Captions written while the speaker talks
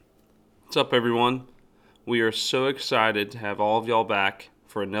What's up, everyone? We are so excited to have all of y'all back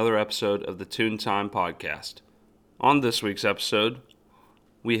for another episode of the Tune Time podcast. On this week's episode,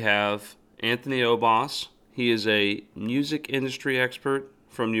 we have Anthony Obas. He is a music industry expert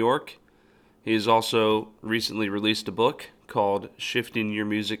from New York. He has also recently released a book called Shifting Your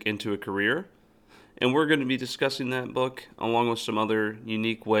Music into a Career. And we're going to be discussing that book along with some other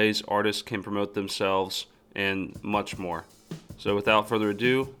unique ways artists can promote themselves and much more. So without further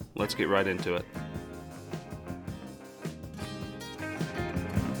ado, let's get right into it.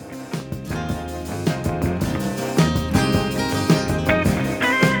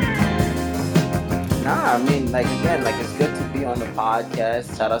 It's good to be on the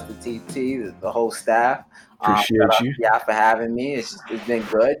podcast. Shout out to TT, the whole staff. Appreciate Shout out you. to y'all for having me. It's been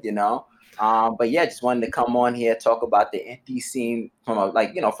good, just wanted to come on here, talk about the indie scene from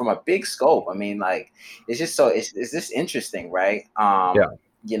a big scope. It's just interesting, right? From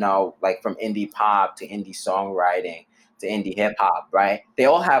indie pop to indie songwriting to indie hip hop, right? They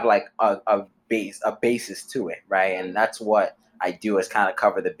all have like a basis to it, right? And that's what I do, is kind of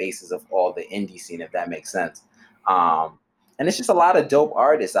cover the basis of all the indie scene, if that makes sense. And it's just a lot of dope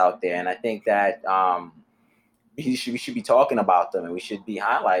artists out there, and I think that we should be talking about them, and we should be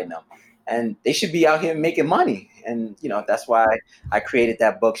highlighting them, and they should be out here making money. And that's why I created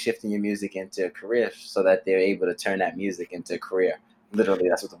that book, Shifting Your Music into a Career, so that they're able to turn that music into a career. Literally,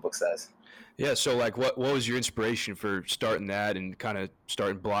 that's what the book says. Yeah, so like what was your inspiration for starting that and kind of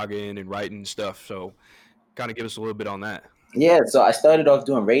starting blogging and writing stuff? So kind of give us a little bit on that. Yeah, so I started off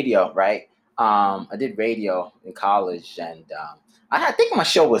doing radio, right? I did radio in college, and I think my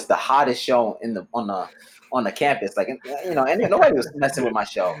show was the hottest show on the campus. And nobody was messing with my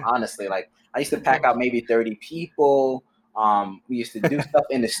show, honestly. Like, I used to pack out maybe 30 people. We used to do stuff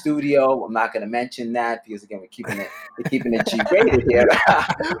in the studio. I'm not going to mention that because, again, we're keeping it G-rated here.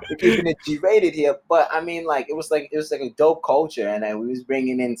 We're keeping it G-rated here. But it was like a dope culture, and then we was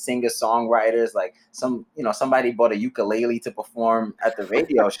bringing in singer-songwriters. Like somebody bought a ukulele to perform at the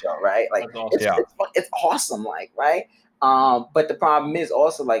radio show, right? Like, Awesome. it's awesome, like, right? But the problem is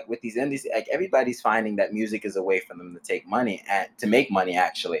also, like, with these indies, like, everybody's finding that music is a way for them to take money and to make money,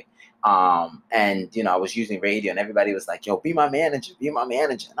 actually. I was using radio, and everybody was like, "Yo, be my manager, be my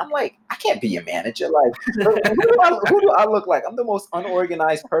manager." And I'm like, I can't be your manager. Like, who do I look like? I'm the most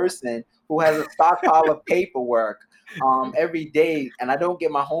unorganized person who has a stockpile of paperwork every day, and I don't get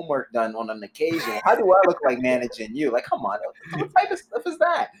my homework done on an occasion. How do I look like managing you? Like, come on, what type of stuff is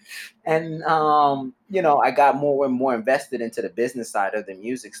that? And I got more and more invested into the business side of the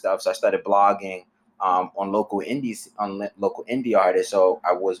music stuff, so I started blogging on local local indie artists. So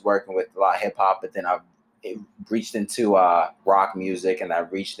I was working with a lot of hip hop, but then I reached into rock music, and I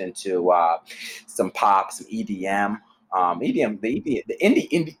reached into some pop, some EDM. EDM, the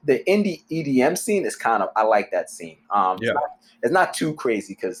indie EDM scene is I like that scene. It's not too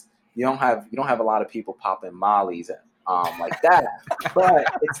crazy because you don't have a lot of people popping mollies like that, but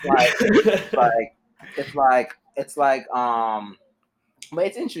but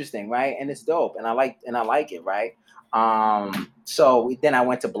it's interesting, right? And it's dope, and I like it, right? Then I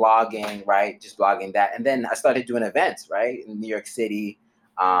went to blogging, right? Just blogging that, and then I started doing events, right, in New York City.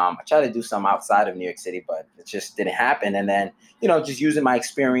 I tried to do some outside of New York City, but it just didn't happen. And then, just using my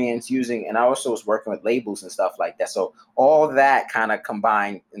experience, and I also was working with labels and stuff like that. So all that kind of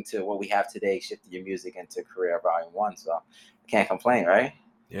combined into what we have today, Shifting Your Music into Career Volume 1. So I can't complain, right?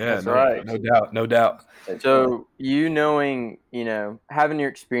 Yeah, That's right. No doubt. So having your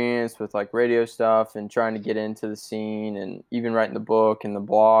experience with like radio stuff and trying to get into the scene and even writing the book and the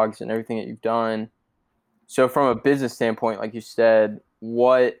blogs and everything that you've done. So from a business standpoint, like you said,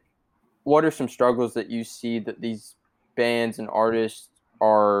 what are some struggles that you see that these bands and artists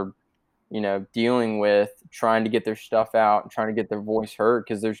are, dealing with, trying to get their stuff out and trying to get their voice heard?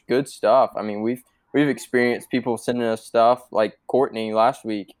 Because there's good stuff. I mean, we've experienced people sending us stuff, like Courtney last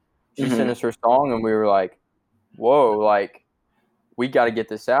week. She sent us her song, and we were like, whoa, like, we got to get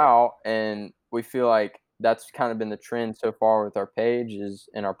this out. And we feel like that's kind of been the trend so far with our page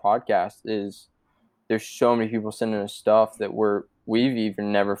and our podcast is there's so many people sending us stuff that we've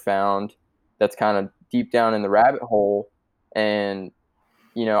even never found that's kind of deep down in the rabbit hole. And,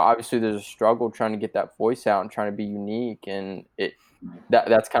 obviously there's a struggle trying to get that voice out and trying to be unique. And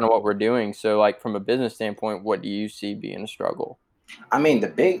that's kind of what we're doing. So, like, from a business standpoint, what do you see being a struggle?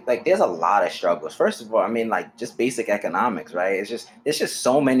 There's a lot of struggles. First of all, just basic economics, right? It's just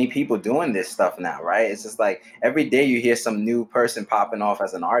so many people doing this stuff now, right? It's just like every day you hear some new person popping off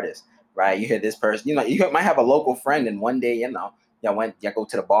as an artist, right? You hear this person, might have a local friend, and one day, you go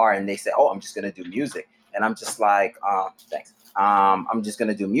to the bar and they say, "Oh, I'm just gonna do music," and I'm just like, thanks. I'm just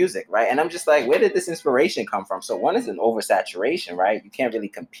gonna do music, right? And I'm just like, where did this inspiration come from? So one is an oversaturation, right? You can't really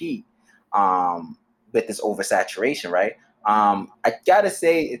compete with this oversaturation, right? I gotta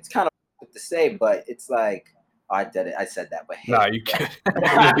say, it's kind of hard to say, but it's like, oh, I did it. I said that, but hey, Nah, you good.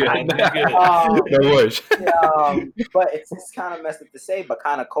 You're good. You're good. No worries. but it's kind of messed up to say, but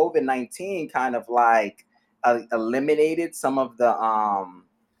kind of COVID-19 kind of like eliminated some of the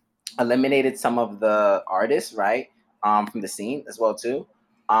artists, right? From the scene as well too.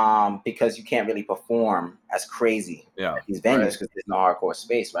 Because you can't really perform as crazy Yeah. at these venues Right. because there's no hardcore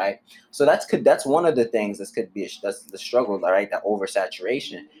space, right? So that's one of the things that could be that's the struggle, right? That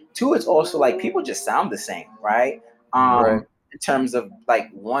oversaturation. Two, it's also like people just sound the same, right? Right. In terms of like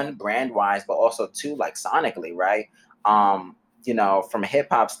one brand wise, but also two like sonically, right? From a hip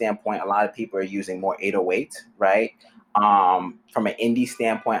hop standpoint, a lot of people are using more 808, right? From an indie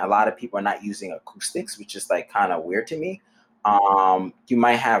standpoint, a lot of people are not using acoustics, which is like kind of weird to me. You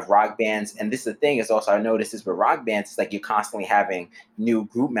might have rock bands, and this is the thing is also I noticed is with rock bands, it's like you're constantly having new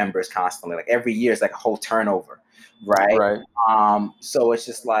group members constantly. Like every year is like a whole turnover, right? Right. So it's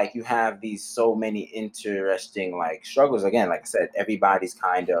just like you have these so many interesting like struggles. Again, like I said, everybody's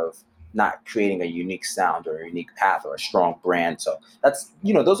kind of not creating a unique sound or a unique path or a strong brand. So that's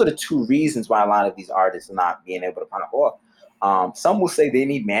those are the two reasons why a lot of these artists are not being able to kind of off. Some will say they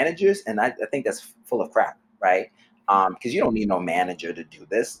need managers, and I think that's full of crap, right? Because you don't need no manager to do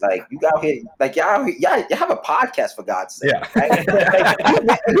this. Like you out here, like y'all have a podcast for God's sake, Yeah. right?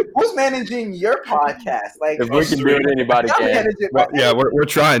 Like, who's managing your podcast? Like If we Us can do three. it, anybody y'all can. manage it, Well, right? yeah, we're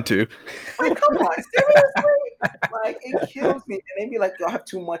trying to. Like, come on, seriously? Like, it kills me. And they be like, y'all have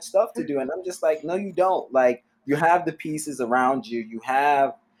too much stuff to do. And I'm just like, no, you don't. Like, you have the pieces around you. You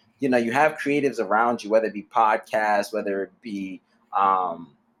have creatives around you, whether it be podcasts, whether it be,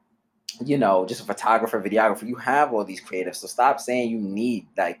 just a photographer, videographer. You have all these creatives. So stop saying you need,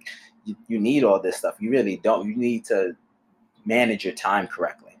 like, you need all this stuff. You really don't. You need to manage your time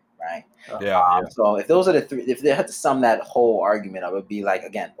correctly, right? Yeah. So if those are the three, if they had to sum that whole argument up, it would be like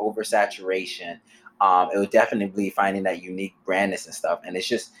again oversaturation. It would definitely be finding that unique brandness and stuff, and it's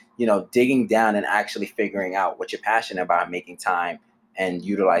just digging down and actually figuring out what you're passionate about, making time and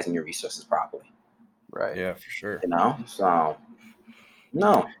utilizing your resources properly. Right. Yeah, for sure. So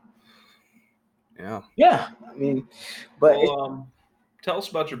no, Yeah. yeah, I mean, but Well, tell us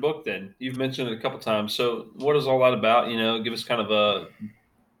about your book then. You've mentioned it a couple times. So, what is all that about? Give us kind of a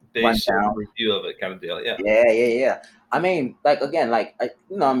basic rundown. review of it, kind of deal. Yeah. Yeah. I mean, like again, like I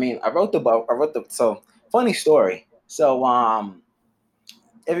wrote the book. So funny story. So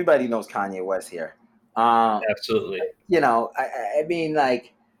everybody knows Kanye West here. Um, Absolutely. I mean,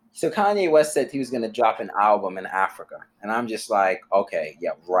 like, so Kanye West said he was gonna drop an album in Africa, and I'm just like, okay,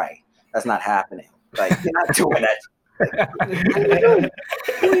 yeah, right. That's not happening. Like, you're not doing that. Like,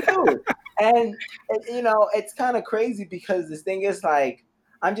 what are you doing? And it's kind of crazy because this thing is like,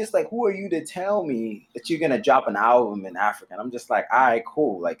 I'm just like, who are you to tell me that you're gonna drop an album in Africa? And I'm just like, all right,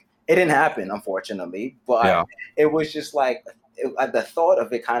 cool. Like, it didn't happen, unfortunately, but Yeah. it was just like the thought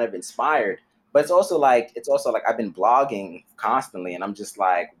of it kind of inspired. But it's also like I've been blogging constantly, and I'm just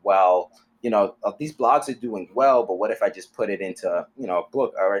like, well, these blogs are doing well, but what if I just put it into a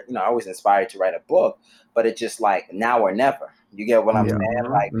book? Or I was inspired to write a book, but it's just like now or never. You get what I'm Yeah.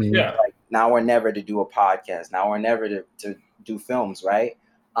 saying? Yeah. Like now or never to do a podcast, now or never to do films, right?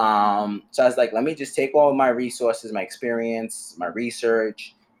 So I was like, let me just take all my resources, my experience, my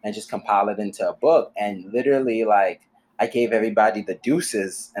research, and just compile it into a book. And literally, like, I gave everybody the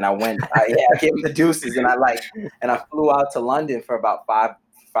deuces, and I gave them the deuces, and I flew out to London for about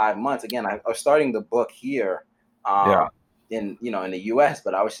five months. Again, I was starting the book here, Yeah. in the U.S.,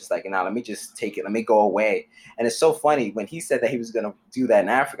 but I was just like, now let me just take it, let me go away. And it's so funny when he said that he was gonna do that in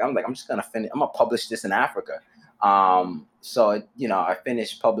Africa. I'm like, I'm just gonna finish. I'm gonna publish this in Africa. So I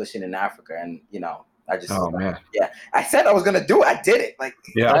finished publishing in Africa, and I just Oh man. yeah, I said I was gonna do it. I did it. Like,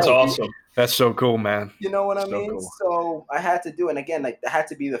 Yeah. That's Right. awesome. That's so cool, man. you know what I So mean? cool. So I had to do it. And again, like, I had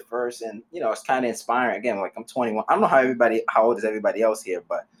to be the first, and it's kind of inspiring. Again, like, I'm 21. I don't know how old is everybody else here,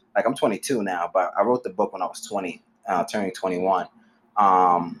 but like, I'm 22 now. But I wrote the book when I was 20, turning 21,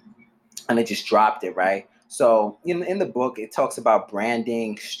 and I just dropped it, right? So in the book, it talks about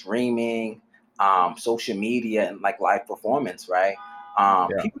branding, streaming, social media, and like live performance, right? Yeah.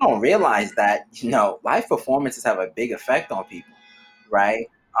 People don't realize that live performances have a big effect on people, right?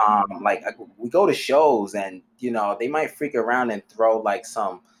 Like, we go to shows, and they might freak around and throw like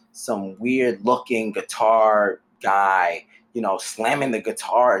some weird looking guitar guy, slamming the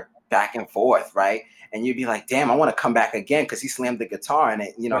guitar back and forth, right? and you'd be like, damn, I want to come back again because he slammed the guitar and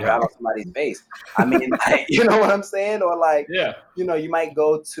it, Yeah. got on somebody's face. I mean, like, you know what I'm saying? Or like, Yeah. you might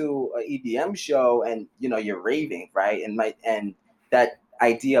go to an EDM show and you're raving, right? And that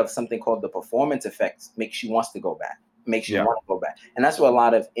idea of something called the performance effect makes you wants to go back, makes you Yeah. want to go back. And that's what a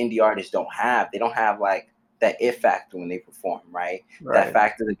lot of indie artists don't have. They don't have like that it factor when they perform, right? That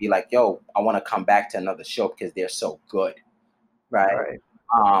factor to be like, yo, I want to come back to another show because they're so good, right?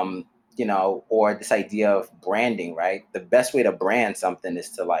 Or this idea of branding, right? The best way to brand something is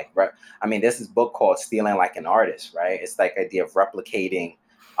to like, there's this book called Stealing Like an Artist, right? It's like idea of replicating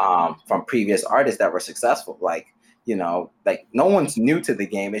from previous artists that were successful. Like, like no one's new to the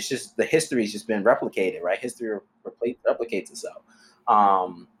game. It's just the history's just been replicated, right? History replicates itself.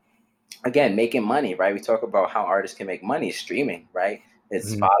 Again, making money, right? We talk about how artists can make money streaming, right?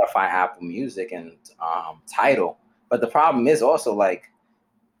 It's Spotify, Apple Music, and Tidal. But the problem is also like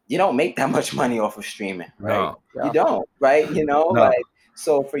you don't make that much money off of streaming, right? No. You don't, right? No. Like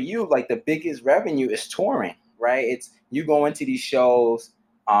so for you, like the biggest revenue is touring, right? It's you go into these shows,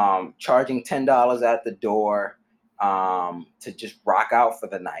 charging $10 at the door, to just rock out for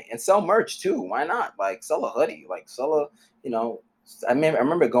the night and sell merch too. Why not? Like sell a hoodie, like sell a, I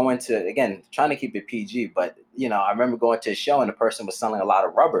remember going to, again, trying to keep it PG, but I remember going to a show and the person was selling a lot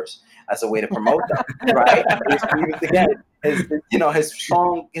of rubbers as a way to promote them, right? Again, his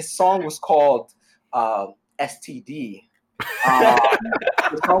song was called STD.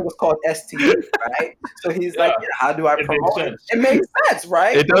 The song was called STD, right? So he's like, how do I promote it? It makes sense,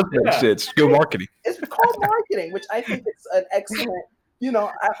 right? It does make sense. Good marketing. It's called marketing, which I think it's an excellent.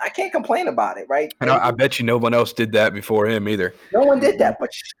 I can't complain about it, right? And I bet you no one else did that before him either. No one did that, but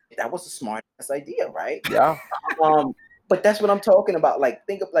that was a smart idea, right? Yeah. But that's what I'm talking about. Like,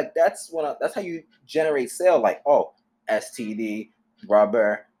 think of like that's how you generate sale. Like, oh, STD,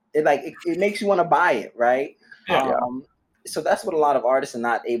 rubber. It makes you want to buy it, right? Yeah. So that's what a lot of artists are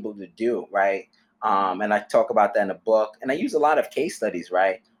not able to do, right? And I talk about that in the book, and I use a lot of case studies,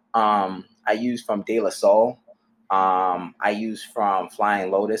 right? I use from De La Soul. I use from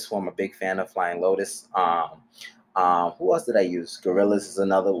Flying Lotus, who I'm a big fan of Flying Lotus. Who else did I use? Gorillas is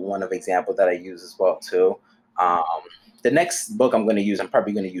another one of example that I use as well too. The next book I'm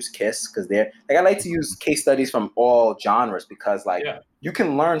probably going to use Kiss because they're like I like to use case studies from all genres because you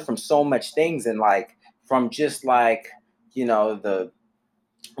can learn from so much things and like from just like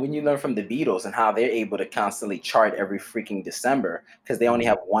when you learn from the Beatles and how they're able to constantly chart every freaking December because they only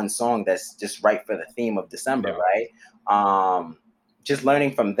have one song that's just right for the theme of December, right? Just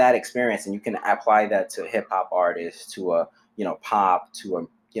learning from that experience, and you can apply that to hip hop artists, to a pop, to a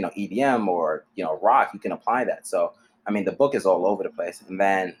EDM or rock. You can apply that. So the book is all over the place. And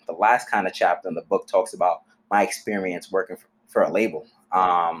then the last kind of chapter in the book talks about my experience working for a label.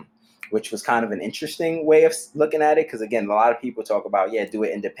 Which was kind of an interesting way of looking at it. Because again, a lot of people talk about, do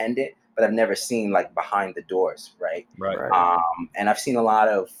it independent, but I've never seen like behind the doors, right? Right. And I've seen a lot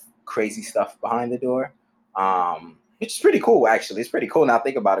of crazy stuff behind the door, which is pretty cool, actually. It's pretty cool now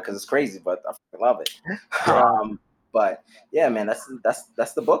think about it because it's crazy, but I fucking love it. But yeah, man, that's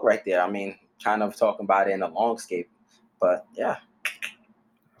the book right there. Kind of talking about it in a longscape, but yeah.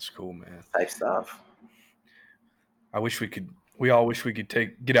 That's cool, man. Type stuff. We all wish we could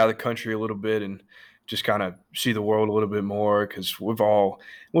get out of the country a little bit and just kind of see the world a little bit more because we've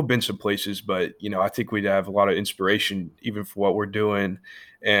been some places, but I think we'd have a lot of inspiration even for what we're doing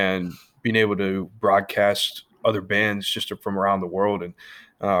and being able to broadcast other bands just from around the world and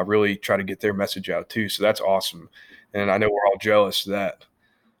really try to get their message out too. So that's awesome, and I know we're all jealous of that.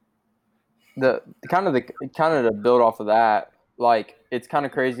 The kind of to build off of that, like it's kind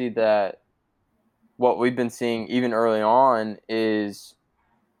of crazy that what we've been seeing even early on is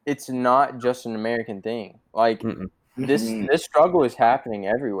it's not just an American thing. Like this struggle is happening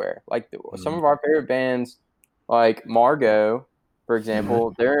everywhere. Like some of our favorite bands, like Margot, for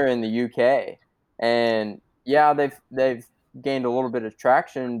example, they're in the UK, and yeah, they've gained a little bit of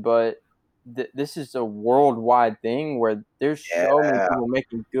traction, but this is a worldwide thing where there's so many people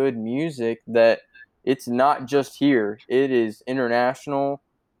making good music that it's not just here; it is international.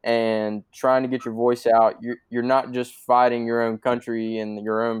 And trying to get your voice out, you're not just fighting your own country and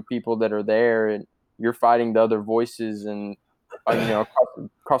your own people that are there, and you're fighting the other voices and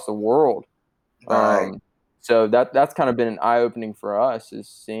across the world. Right. So that's kind of been an eye opening for us is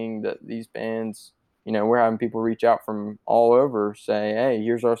seeing that these bands, we're having people reach out from all over, say, hey,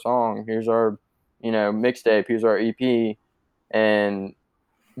 here's our song, here's our mixtape, here's our EP, and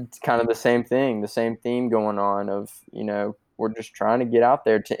it's kind of the same thing, the same theme going on of we're just trying to get out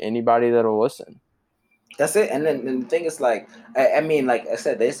there to anybody that'll listen. That's it. And then the thing is like, like I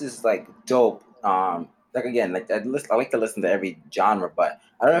said, this is like dope Like again, like I like to listen to every genre, but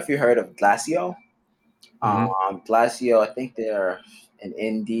I don't know if you heard of Glacio. Glacio, I think they're an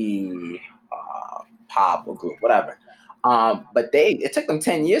indie pop or group, whatever. But it took them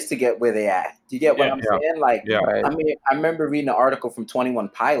 10 years to get where they at. Do you get what Yeah. I'm saying? Like, Yeah. Right. I mean, I remember reading an article from 21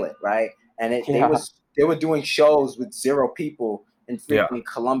 Pilot, right? And Yeah. they were doing shows with 0 people in Yeah. freaking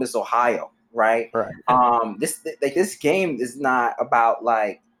Columbus, Ohio, right? Right. This game is not about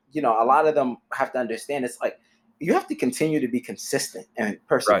like, a lot of them have to understand it's like you have to continue to be consistent and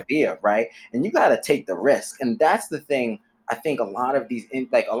persevere, right? And you got to take the risk. And that's the thing. I think a lot of these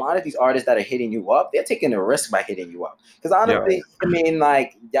artists that are hitting you up, they're taking a risk by hitting you up. Because honestly, I mean,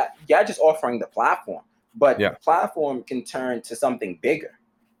 like, y'all just offering the platform, but Yeah. the platform can turn to something bigger,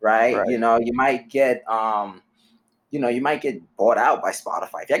 right? Right. You might get bought out by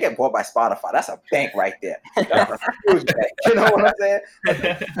Spotify. If I get bought by Spotify, that's a bank right there. That's a huge bank. You know what I'm saying?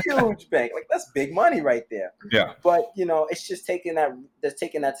 That's a huge bank. Like, that's big money right there. Yeah. But it's just taking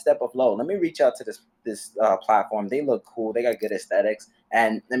that step of low. Let me reach out to this platform. They look cool. They got good aesthetics,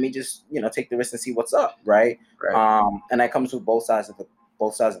 and let me just take the risk and see what's up, right? Right. And that comes with both sides of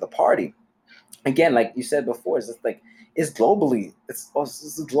the party. Again, like you said before, it's just like it's globally. It's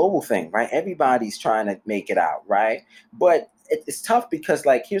a global thing, right? Everybody's trying to make it out, right? But it's tough because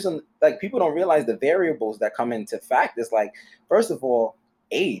like people don't realize the variables that come into fact. It's like, first of all,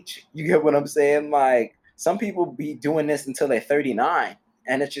 age. You get what I'm saying? Like, some people be doing this until they're 39,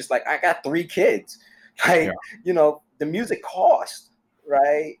 and it's just like, I got 3 kids. Like, the music costs,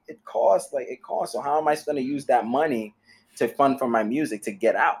 right? It costs. So how am I going to use that money to fund for my music to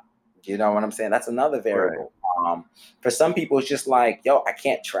get out? You know what I'm saying? That's another variable. For some people, it's just like, yo, I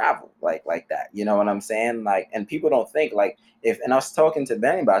can't travel like that. You know what I'm saying? Like, and people don't think like and I was talking to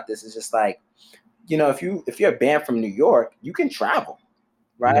Benny about this. It's just like, if you're a band from New York, you can travel,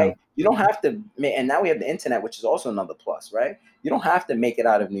 right? You don't have to. And now we have the internet, which is also another plus, right? You don't have to make it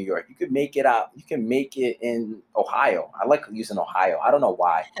out of New York. You could make it out. You can make it in Ohio. I like using Ohio. I don't know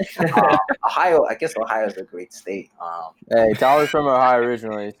why. Ohio. I guess Ohio is a great state. Hey, Tyler's from Ohio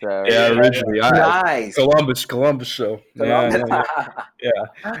originally, so Yeah. Originally, Nice. Columbus. So Columbus. yeah.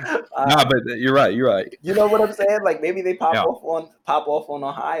 Nah, but you're right. You know what I'm saying? Like, maybe they pop off on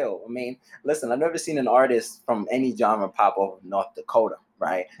Ohio. I mean, listen, I've never seen an artist from any genre pop off of North Dakota,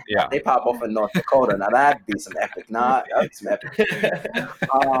 right? Yeah. If they pop off in North Dakota, now that'd be some epic. That'd be some epic.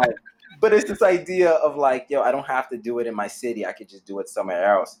 But it's this idea of like, yo, I don't have to do it in my city. I could just do it somewhere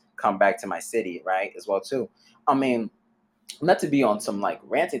else. Come back to my city, right? As well too. I mean, not to be on some like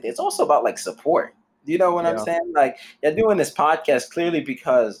ranting. It's also about like support. You know what I'm saying? Like, you're doing this podcast clearly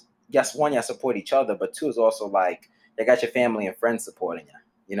because yes, one, you support each other, but two is also like you got your family and friends supporting you.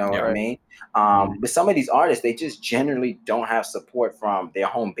 You know what I mean? But some of these artists, they just generally don't have support from their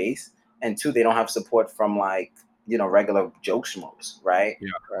home base, and two, they don't have support from like regular joke schmoes, right?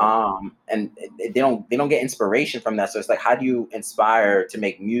 And they don't get inspiration from that. So it's like, how do you inspire to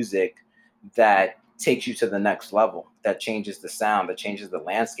make music that takes you to the next level, that changes the sound, that changes the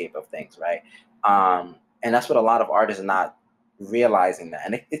landscape of things, right? And that's what a lot of artists are not realizing that.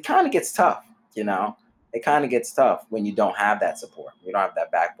 And it kind of gets tough, It kind of gets tough when you don't have that support. You don't have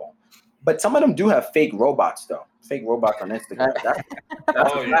that backbone. But some of them do have fake robots, though. Fake robots on Instagram.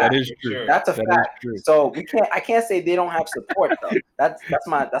 That's a fact. That is true. That's a fact. So I can't say they don't have support though.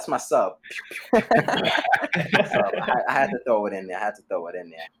 That's my sub. I had to throw it in there.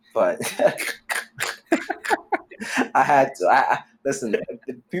 But I had to. Listen.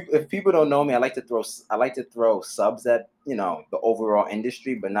 If people don't know me, I like to throw subs at the overall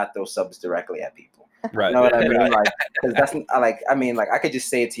industry, but not throw subs directly at people. Right. You know what I mean? Like, because that's I could just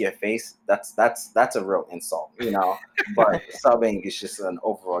say it to your face. That's a real insult, But subbing is just an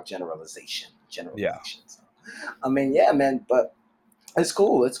overall generalization. Yeah. So, I mean, yeah, man. But it's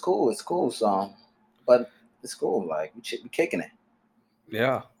cool. So, but it's cool. Like, we kicking it.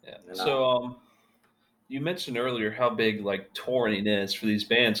 Yeah. So, you mentioned earlier how big like touring is for these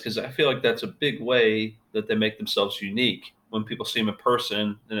bands, because I feel like that's a big way that they make themselves unique. When people see them in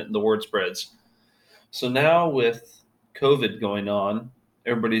person, and the word spreads. So now with COVID going on,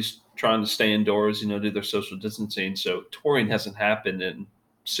 everybody's trying to stay indoors, do their social distancing. So touring hasn't happened in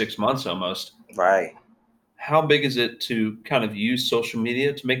 6 months almost. Right. How big is it to kind of use social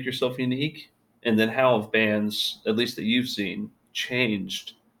media to make yourself unique? And then how have bands, at least that you've seen,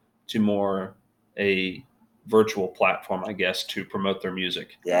 changed to more a virtual platform, I guess, to promote their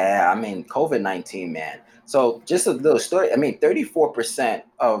music? Yeah, I mean, COVID-19, man. So just a little story. I mean, 34%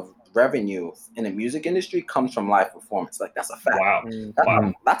 of revenue in the music industry comes from live performance. Like, that's a fact.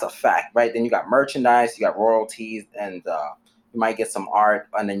 Wow. That's a fact, right? Then you got merchandise, you got royalties, and you might get some art,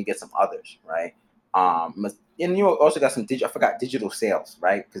 and then you get some others, right? And you also got some digital sales,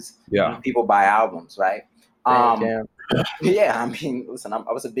 right? Because people buy albums, right? Damn. Yeah, I mean, listen,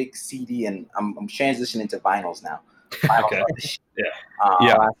 I was a big CD, and I'm transitioning to vinyls now. Vinyls Okay. are the shit.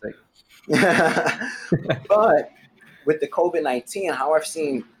 Classic. But with the COVID-19, how I've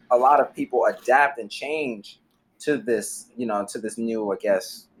seen a lot of people adapt and change to this, to this new, I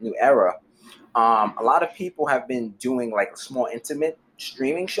guess, new era. A lot of people have been doing like small, intimate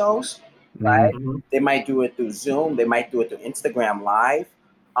streaming shows, right? They might do it through Zoom. They might do it through Instagram Live,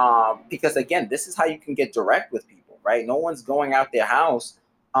 because again, this is how you can get direct with people, right? No one's going out their house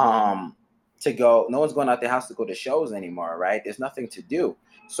to go. No one's going out their house to go to shows anymore, right? There's nothing to do,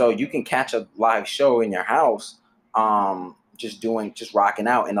 so you can catch a live show in your house, just rocking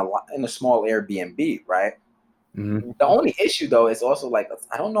out in a small Airbnb, right? The only issue though is also like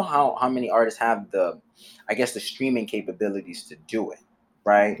I don't know how many artists have I guess the streaming capabilities to do it,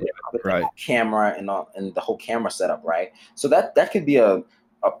 right? With the camera and the whole camera setup, right? So that could be a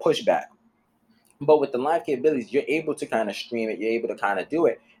pushback. But with the live capabilities, you're able to kind of stream it, you're able to kind of do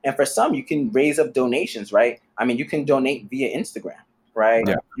it. And for some, you can raise up donations, right? I mean, you can donate via Instagram, right?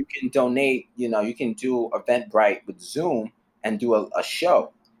 Yeah. You can donate, you can do Eventbrite with Zoom and do a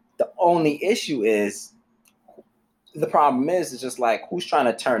show. The only issue is the problem is just like who's trying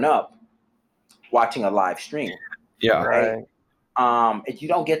to turn up watching a live stream, Yeah. right? If you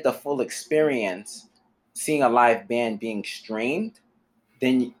don't get the full experience seeing a live band being streamed,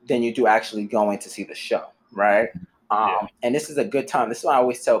 then you do actually going to see the show, right? And this is a good time. This is what I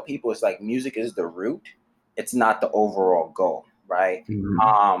always tell people: it's like music is the root; it's not the overall goal, right?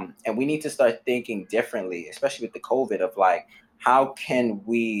 And we need to start thinking differently, especially with the COVID. Of like, how can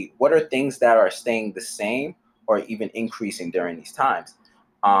we? What are things that are staying the same or even increasing during these times?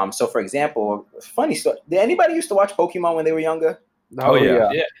 So, for example, funny story. Did anybody used to watch Pokemon when they were younger? Oh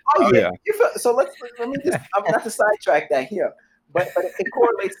yeah. Oh yeah. So let me just. I'm not to sidetrack that here, but it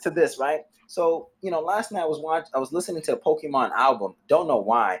correlates to this, right? So last night I was listening to a Pokemon album. Don't know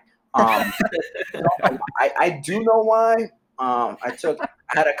why. I do know why. I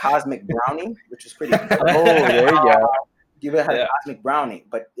had a cosmic brownie, which was pretty good. Oh, there you go. You had a cosmic brownie,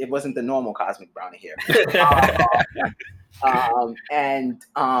 but it wasn't the normal cosmic brownie here. I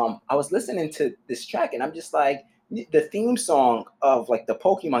was listening to this track, and I'm just like, the theme song of like the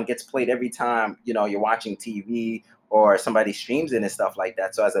Pokemon gets played every time you're watching TV or somebody streams it and stuff like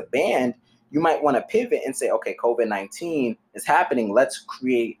that. So as a band, you might want to pivot and say, okay, COVID-19 is happening. Let's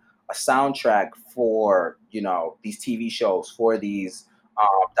create a soundtrack for these TV shows, for these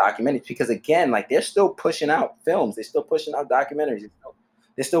documentaries, because again, like they're still pushing out films, they're still pushing out documentaries,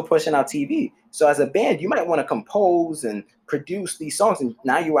 they're still pushing out TV. So as a band, you might want to compose and produce these songs, and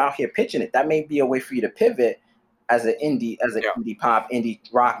now you're out here pitching it. That may be a way for you to pivot as an indie pop, indie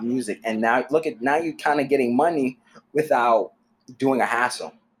rock music. And now now you're kind of getting money without doing a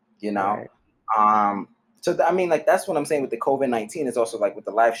hassle, Right. I mean, like that's what I'm saying with the COVID-19 is also like with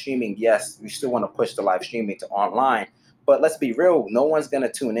the live streaming. Yes, we still want to push the live streaming to online, but let's be real, no one's gonna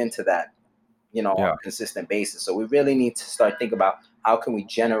tune into that, on a consistent basis. So we really need to start thinking about how can we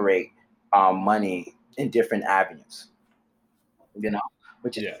generate money in different avenues,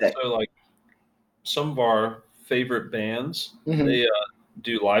 which is So like some of our favorite bands, Mhm. they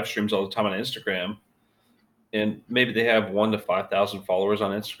do live streams all the time on Instagram, and maybe they have 1 to 5,000 followers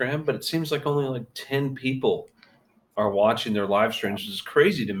on Instagram, but it seems like only like 10 people are watching their live streams, which is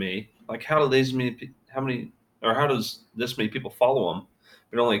crazy to me. Like, how does this many people follow them,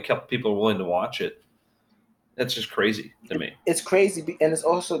 but only a couple people are willing to watch it? That's just crazy to me. It's crazy, and it's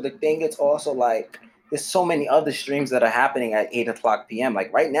also the thing. It's also like there's so many other streams that are happening at 8 o'clock p.m.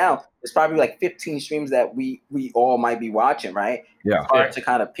 Like right now, there's probably like 15 streams that we all might be watching, right? Yeah. It's hard to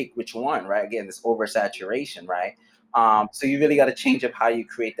kind of pick which one, right? Again, this oversaturation, right? So you really got to change up how you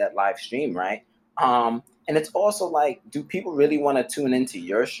create that live stream, right? And it's also like, do people really want to tune into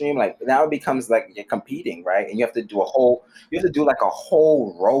your stream? Like now it becomes like you're competing, right? And you have to do like a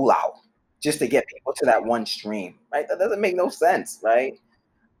whole rollout just to get people to that one stream, right? That doesn't make no sense, right?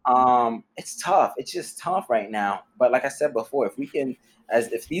 It's tough. It's just tough right now. But like I said before, if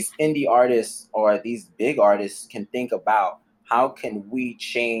these indie artists or these big artists can think about how can we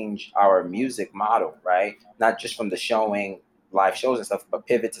change our music model, right? Not just from the showing live shows and stuff, but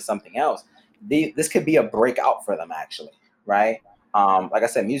pivot to something else. This could be a breakout for them, actually, right? Like I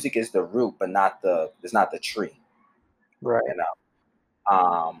said, music is the root, but it's not the tree, Right.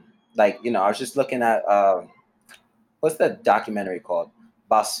 like I was just looking at what's that documentary called?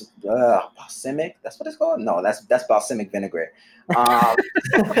 balsamic. That's what it's called. No, that's balsamic vinaigrette. I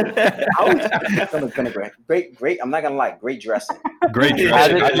always balsamic vinaigrette. Great. I'm not gonna lie. Great dressing. Great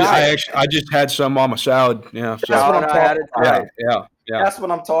dressing. I just had some on my salad. Yeah, so That's what I'm talking about. Yeah. That's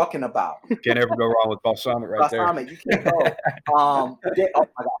what I'm talking about. Can't ever go wrong with balsamic right balsamic, you can't go. Oh my God,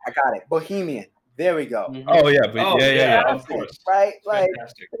 I got it. Bohemian. There we go. Mhm. Oh yeah, but yeah. Of course. Right?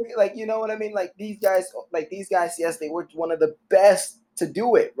 Fantastic. Like you know what I mean? Like these guys, yes, they were one of the best to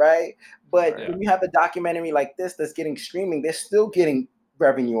do it, right? But Yeah. when you have a documentary like this that's getting streaming, they're still getting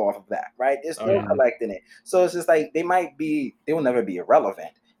revenue off of that, right? They're still collecting it. So it's just like they will never be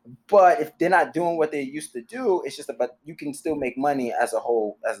irrelevant. But if they're not doing what they used to do, it's just about you can still make money as a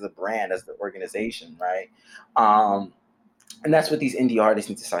whole, as the brand, as the organization, right? And that's what these indie artists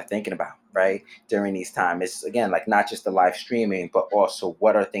need to start thinking about, right? During these times. It's again like not just the live streaming, but also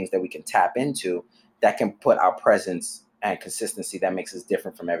what are things that we can tap into that can put our presence and consistency that makes us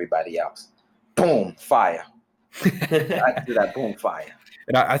different from everybody else. Boom, fire. I do that, boom, fire.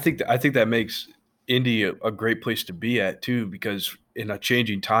 And I think that makes indie a great place to be at too, because in a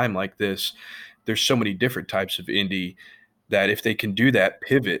changing time like this, there's so many different types of indie that if they can do that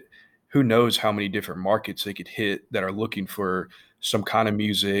pivot, who knows how many different markets they could hit that are looking for some kind of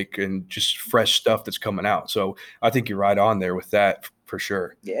music and just fresh stuff that's coming out. So I think you're right on there with that for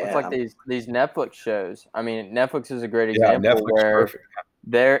sure. Yeah. It's like these Netflix shows. I mean, Netflix is a great example Netflix where perfect.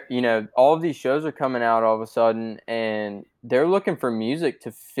 they're, all of these shows are coming out all of a sudden and they're looking for music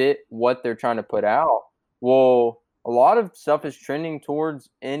to fit what they're trying to put out. Well, a lot of stuff is trending towards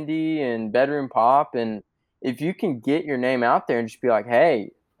indie and bedroom pop. And if you can get your name out there and just be like,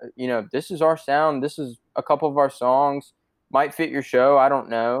 hey, this is our sound. This is a couple of our songs, might fit your show. I don't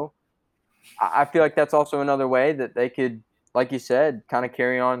know. I feel like that's also another way that they could, like you said, kind of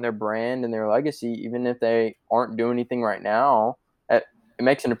carry on their brand and their legacy, even if they aren't doing anything right now. It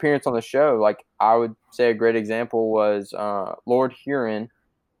makes an appearance on the show. Like I would say a great example was Lord Huron.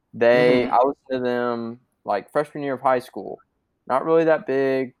 I listened to them like freshman year of high school. Not really that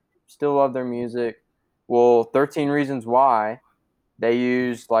big. Still love their music. Well, 13 Reasons Why, they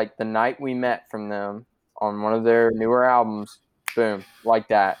used like The Night We Met from them on one of their newer albums. Boom, like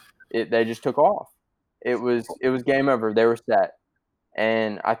that. They just took off. It was game over. They were set.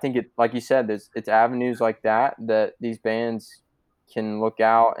 And I think like you said, it's avenues like that these bands can look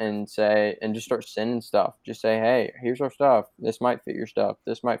out and say and just start sending stuff. Just say, hey, here's our stuff. This might fit your stuff.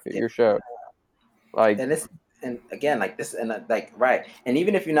 This might fit your show. Like and again, like this, and like right. And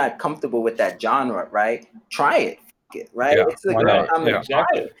even if you're not comfortable with that genre, right, try it. Right? Yeah, It's a why good not? time to Yeah. try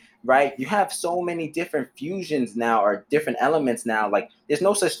it. Right? You have so many different fusions now or different elements now. Like there's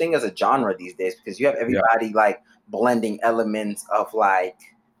no such thing as a genre these days because you have everybody like blending elements of like,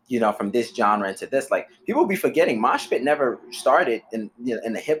 from this genre into this. Like people be forgetting mosh pit never started in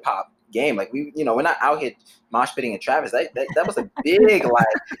in the hip hop game. Like we're not out here mosh pitting and Travis. That was a big like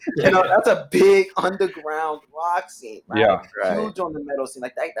that's a big underground rock scene, right? Yeah, Huge on the metal scene.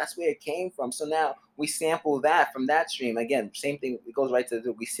 Like that's where it came from. So now we sample that from that stream. Again, same thing. It goes right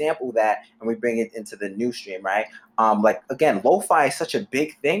to we sample that and we bring it into the new stream, right? Like again, lo-fi is such a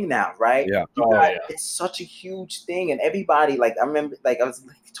big thing now, right? Yeah. It's such a huge thing, and everybody like I remember like I was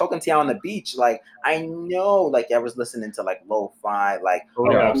talking to you on the beach. Like I know, like I was listening to like lo-fi, like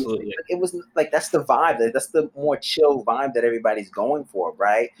absolutely. it was like that's the vibe. That's the more chill vibe that everybody's going for,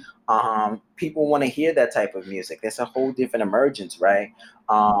 right? People want to hear that type of music. There's a whole different emergence, right?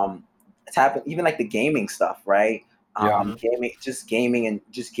 It's happened even like the gaming stuff, right? Gaming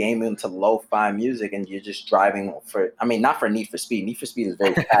to lo-fi music, and you're just driving not for Need for Speed. Need for Speed is a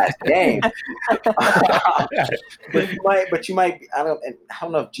very fast game. but you might I don't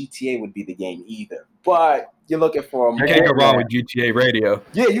know if GTA would be the game either. But you're looking for you can't go wrong with GTA Radio.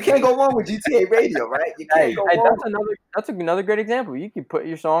 Yeah, you can't go wrong with GTA Radio, right? You can't go wrong. That's another great example. You could put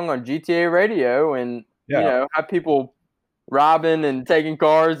your song on GTA Radio and have people robbing and taking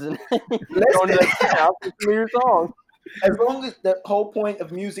cars and going to the house and some of your songs. As long as the whole point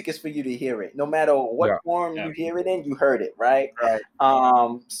of music is for you to hear it, no matter what form you hear it in, you heard it, right?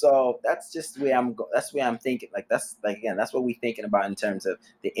 So that's just where that's where I'm thinking. Like that's what we're thinking about in terms of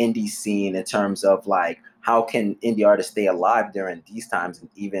the indie scene, in terms of like how can indie artists stay alive during these times, and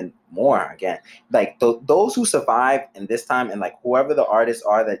even more again, like those who survive in this time, and like whoever the artists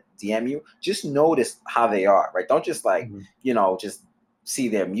are that DM you, just notice how they are, right? Don't just like just see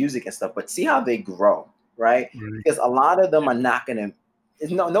their music and stuff, but see how they grow. Right? Because a lot of them are not gonna.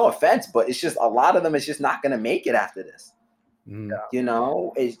 No offense, but it's just a lot of them is just not gonna make it after this.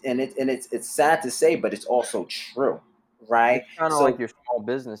 It's sad to say, but it's also true, right? It's kind of like your small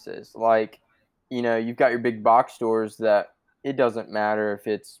businesses, like you've got your big box stores that it doesn't matter if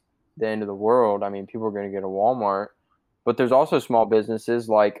it's the end of the world. I mean, people are going to go to Walmart, but there's also small businesses.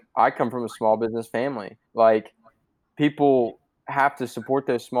 Like, I come from a small business family. Like, people have to support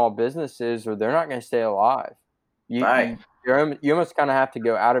those small businesses or they're not going to stay alive. Right. You almost kind of have to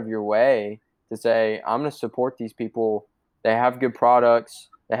go out of your way to say, I'm going to support these people. They have good products.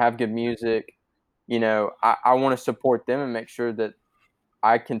 They have good music. I want to support them and make sure that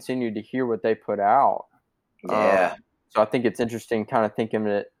I continue to hear what they put out. Yeah. So I think it's interesting kind of thinking of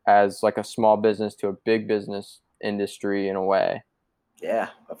it as like a small business to a big business industry in a way. Yeah,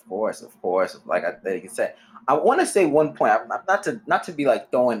 of course. Like you said, I want to say one point. Not to be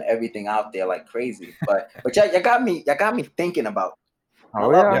like throwing everything out there like crazy, but yeah, you got me thinking about. I Oh,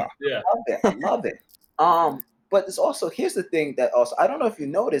 love yeah. it. Yeah. I love it. I love it. But it's also, here's the thing that also, I don't know if you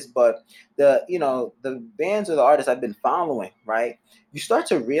noticed, but the bands or the artists I've been following, right? You start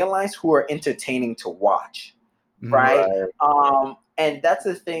to realize who are entertaining to watch, right? Right. And that's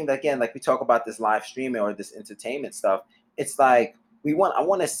the thing that, again, like we talk about this live streaming or this entertainment stuff. It's like I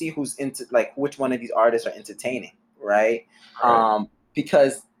want to see who's into, like, which one of these artists are entertaining, right? Right.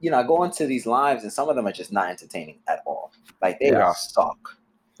 Because I go into these lives and some of them are just not entertaining at all. Like, they Yeah. suck.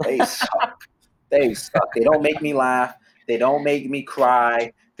 They suck. They suck. They don't make me laugh. They don't make me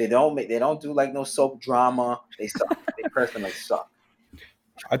cry. They don't do like no soap drama. They suck. They personally suck.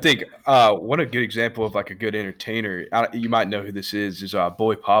 I think one a good example of like a good entertainer. You might know who this is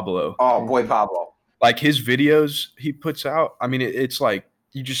Boy Pablo. Oh, boy, Pablo. Like his videos he puts out. I mean, it's like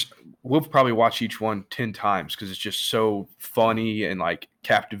we'll probably watch each one 10 times because it's just so funny and like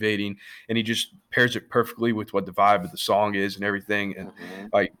captivating, and he just pairs it perfectly with what the vibe of the song is and everything. And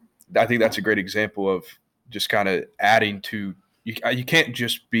like I think that's a great example of just kind of adding to you can't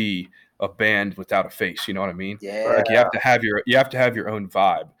just be a band without a face, you know what I mean? Yeah. Like you have to have your own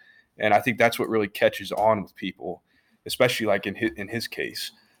vibe. And I think that's what really catches on with people, especially like in his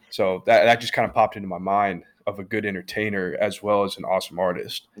case. So that just kind of popped into my mind of a good entertainer as well as an awesome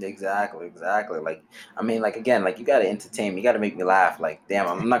artist. Exactly. Like, I mean, like, again, like, you got to entertain me. You got to make me laugh. Like, damn,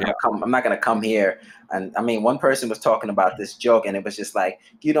 I'm not gonna come here. And I mean, one person was talking about this joke, and it was just like,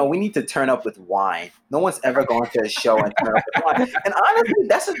 we need to turn up with wine. No one's ever going to a show and turn up with wine. And honestly,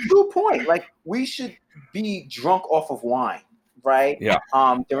 that's a true point. Like, we should be drunk off of wine, right? Yeah.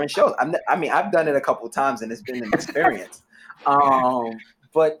 During shows. I mean, I've done it a couple of times, and it's been an experience.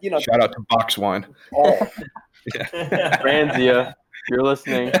 But Shout out to Box Wine. oh, Franzia, you're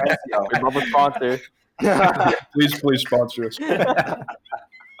listening. We love a sponsor. Please sponsor us.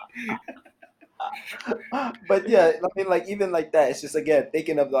 But yeah, I mean, like, even like that, it's just, again,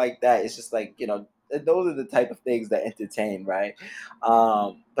 thinking of like that, it's just like, those are the type of things that entertain, right?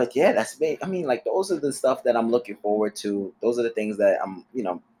 But yeah, that's me. I mean, like, those are the stuff that I'm looking forward to. Those are the things that I'm,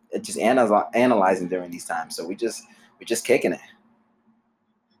 just analyzing during these times. So we're just kicking it.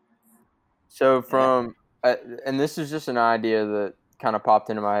 So and this is just an idea that kind of popped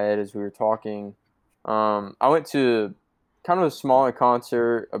into my head as we were talking. I went to kind of a smaller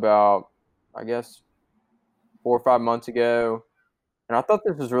concert about, I guess, 4 or 5 months ago, and I thought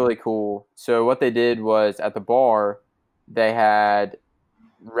this was really cool. So what they did was at the bar, they had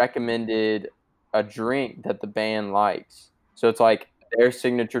recommended a drink that the band likes. So it's like their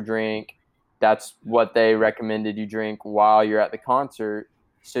signature drink. That's what they recommended you drink while you're at the concert.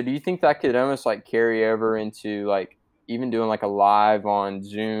 So do you think that could almost like carry over into like even doing like a live on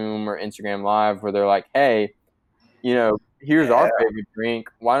Zoom or Instagram Live where they're like, hey, here's Yeah. our favorite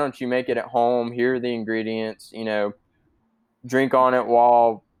drink. Why don't you make it at home? Here are the ingredients, drink on it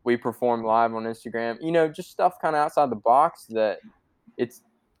while we perform live on Instagram. Just stuff kind of outside the box that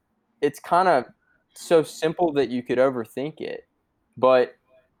it's kind of so simple that you could overthink it. But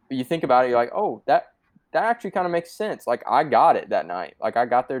you think about it, you're like, oh, that actually kind of makes sense. Like, I got it that night. Like, I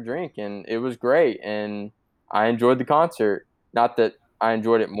got their drink and it was great. And I enjoyed the concert. Not that I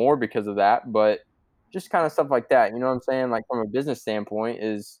enjoyed it more because of that, but just kind of stuff like that. You know what I'm saying? Like, from a business standpoint,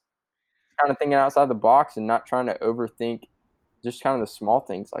 is kind of thinking outside the box and not trying to overthink just kind of the small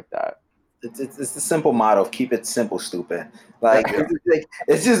things like that. It's the simple motto of keep it simple, stupid. Like,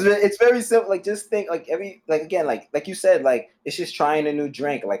 it's very simple. Like, just think, like, again, like you said, like, it's just trying a new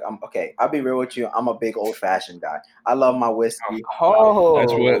drink. Like, I'll be real with you. I'm a big old fashioned guy. I love my whiskey. Oh,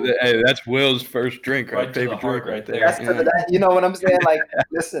 That's Will's first drink, Right to the favorite heart drink right there. That's that, you know what I'm saying? Like,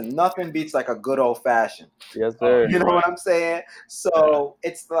 listen, nothing beats like a good old fashioned. yes, sir. You know what I'm saying? So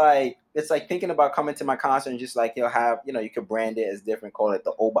it's like thinking about coming to my concert and just like you'll have, you could brand it as different, call it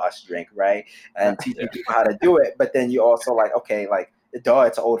the Obas drink, right? And teaching people how to do it. But then you also like, okay, like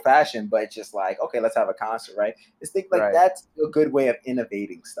it's old fashioned, but it's just like, okay, let's have a concert, right? It's think like Right. that's a good way of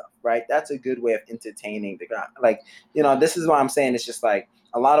innovating stuff, right? That's a good way of entertaining the guy. Like, this is why I'm saying it's just like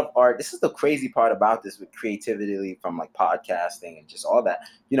a lot of art. This is the crazy part about this with creativity from like podcasting and just all that.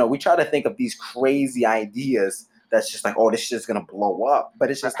 We try to think of these crazy ideas that's just like, oh, this shit's gonna blow up.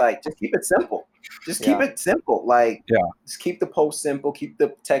 But it's just like, just keep it simple. Just keep it simple. Like, just keep the post simple, keep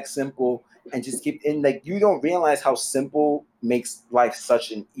the text simple, and just keep in like you don't realize how simple makes life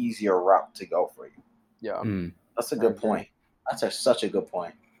such an easier route to go for you. Yeah. That's a good point. That's such a good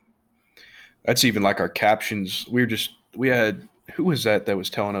point. That's even like our captions. We had, who was that was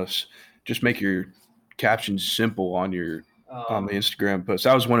telling us just make your captions simple on your on the Instagram post?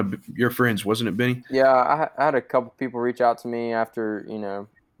 That was one of your friends, wasn't it, Benny? Yeah, I had a couple people reach out to me after,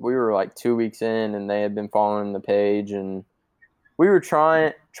 we were like 2 weeks in and they had been following the page, and we were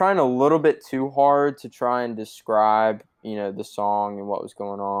trying a little bit too hard to try and describe, the song and what was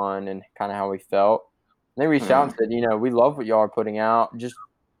going on and kind of how we felt. And they reached out and said, we love what y'all are putting out. Just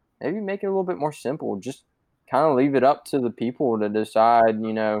maybe make it a little bit more simple. Just kind of leave it up to the people to decide,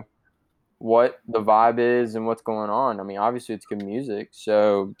 what the vibe is and what's going on. I mean, obviously it's good music.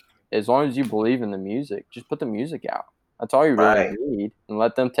 So as long as you believe in the music, just put the music out. That's all you really need, and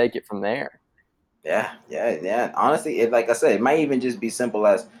let them take it from there. Yeah. Honestly, like I said, it might even just be simple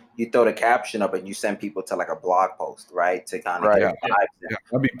as you throw the caption up and you send people to like a blog post, right? To kind of get vibes. Yeah,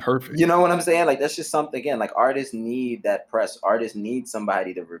 that'd be perfect. You know what I'm saying? Like that's just something, again, like artists need that press. Artists need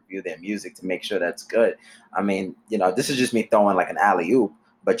somebody to review their music to make sure that's good. I mean, this is just me throwing like an alley-oop.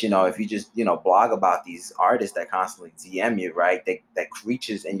 But if you just blog about these artists that constantly DM you, right? That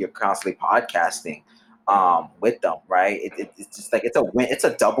reaches, and you're constantly podcasting with them, right? It's just like it's a win. It's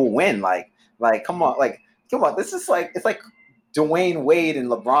a double win. Like come on. This is like it's like Dwayne Wade and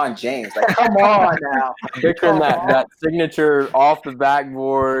LeBron James. Like come on now. Picturing that signature off the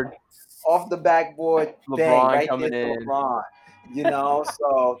backboard. Off the backboard, LeBron bang, right coming there to in. LeBron.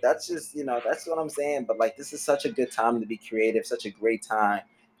 So that's just that's what I'm saying. But like this is such a good time to be creative, such a great time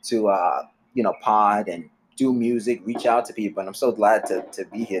to pod and do music, reach out to people. And I'm so glad to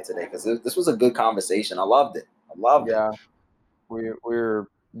be here today because this was a good conversation. I loved it. Yeah, we're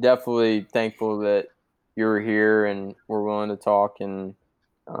definitely thankful that you're here and we're willing to talk and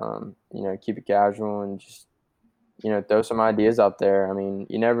keep it casual and just throw some ideas out there. I mean,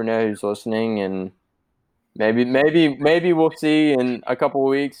 you never know who's listening, and maybe we'll see in a couple of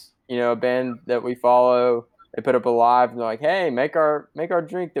weeks, a band that we follow, they put up a live and they're like, hey, make our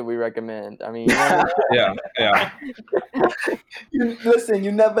drink that we recommend. I mean, yeah. Listen,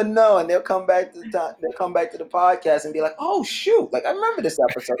 you never know, and they'll come back to the podcast and be like, oh shoot, like I remember this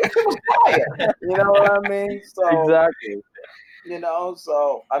episode. This shit was fire. You know what I mean? So exactly.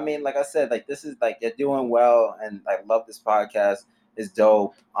 So I mean, like I said, like this is like you're doing well, and I love this podcast. It's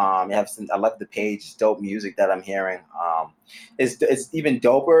dope. I love the page. It's dope music that I'm hearing. It's even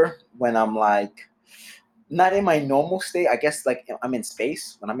doper when I'm like not in my normal state. I guess like I'm in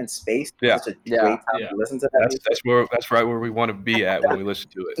space. When I'm in space, it's such a great time to listen to that. That's right where we want to be at when we listen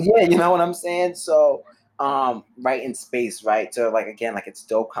to it. Yeah, you know what I'm saying? So right in space, right? So like again, like it's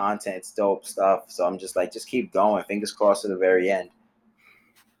dope content, it's dope stuff. So I'm just like, just keep going. Fingers crossed to the very end.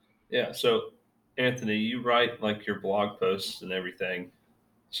 Yeah. So Anthony, you write like your blog posts and everything.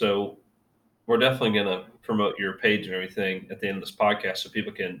 So we're definitely going to promote your page and everything at the end of this podcast so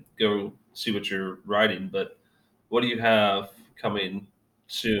people can go see what you're writing. But what do you have coming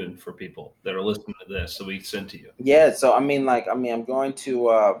soon for people that are listening to this that we send to you? Yeah. So I'm going to.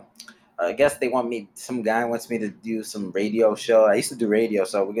 I guess some guy wants me to do some radio show. I used to do radio,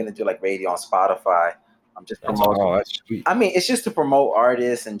 so we're gonna do like radio on Spotify. I'm just promoting. Oh, that's sweet. I mean, it's just to promote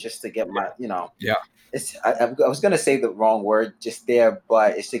artists and just to get my, Yeah. I was gonna say the wrong word just there,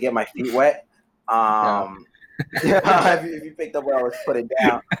 but it's to get my feet wet. If you picked up what I was putting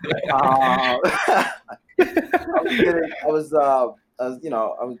down, I was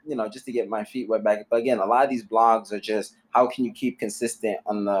just to get my feet wet back. But again, a lot of these blogs are just how can you keep consistent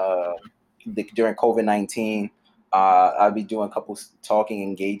on during COVID-19. I'll be doing a couple talking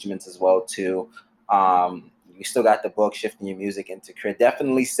engagements as well too. We still got the book Shifting Your Music into Career.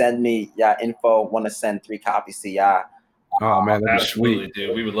 Definitely send me info. Want to send 3 copies to y'all. Oh man, that'd be Absolutely, sweet.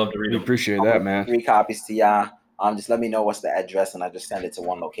 dude. We would love to read We them. appreciate that, man. 3 copies to y'all. Just let me know what's the address, and I just send it to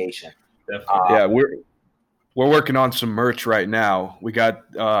one location. Definitely. We're working on some merch right now. We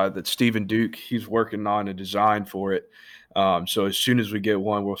got that Stephen Duke. He's working on a design for it. So as soon as we get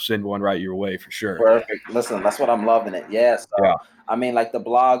one, we'll send one right your way for sure. Perfect. Listen, that's what I'm loving it. Yeah. So, I mean, like the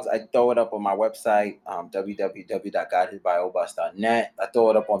blogs, I throw it up on my website, www.godhidbyobas.net. I throw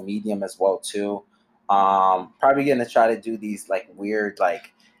it up on Medium as well too. Probably gonna try to do these like weird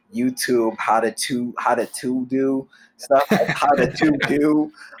like YouTube how to do stuff, like how to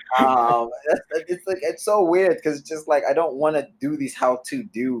do. It's like it's so weird because it's just like I don't want to do these how to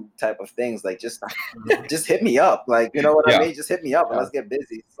do type of things. Like just hit me up, like you know what I mean. Just hit me up and let's get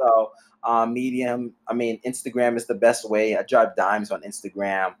busy. So Medium, I mean Instagram is the best way. I drop dimes on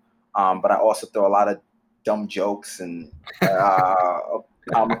Instagram, but I also throw a lot of dumb jokes and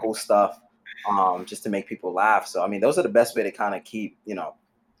comical stuff just to make people laugh. So I mean those are the best way to kind of keep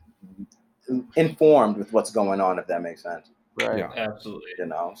informed with what's going on, if that makes sense. Right. Yeah. Absolutely.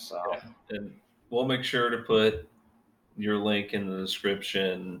 So And we'll make sure to put your link in the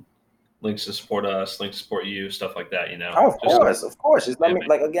description, links to support us, links to support you, stuff like that, Oh, of course. Just let me,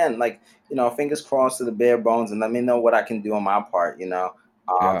 like, again, like, fingers crossed to the bare bones, and let me know what I can do on my part,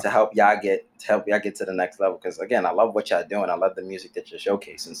 to help y'all get to the next level. Because again, I love what y'all doing. I love the music that you're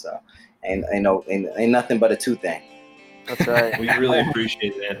showcasing. So, ain't nothing but a two thing. That's right. We really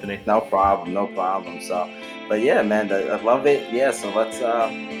appreciate it, Anthony. No problem. So, but yeah, man, I love it. Yeah, so let's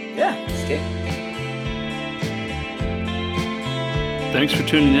kick. Thanks for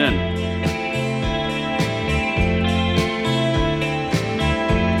tuning in.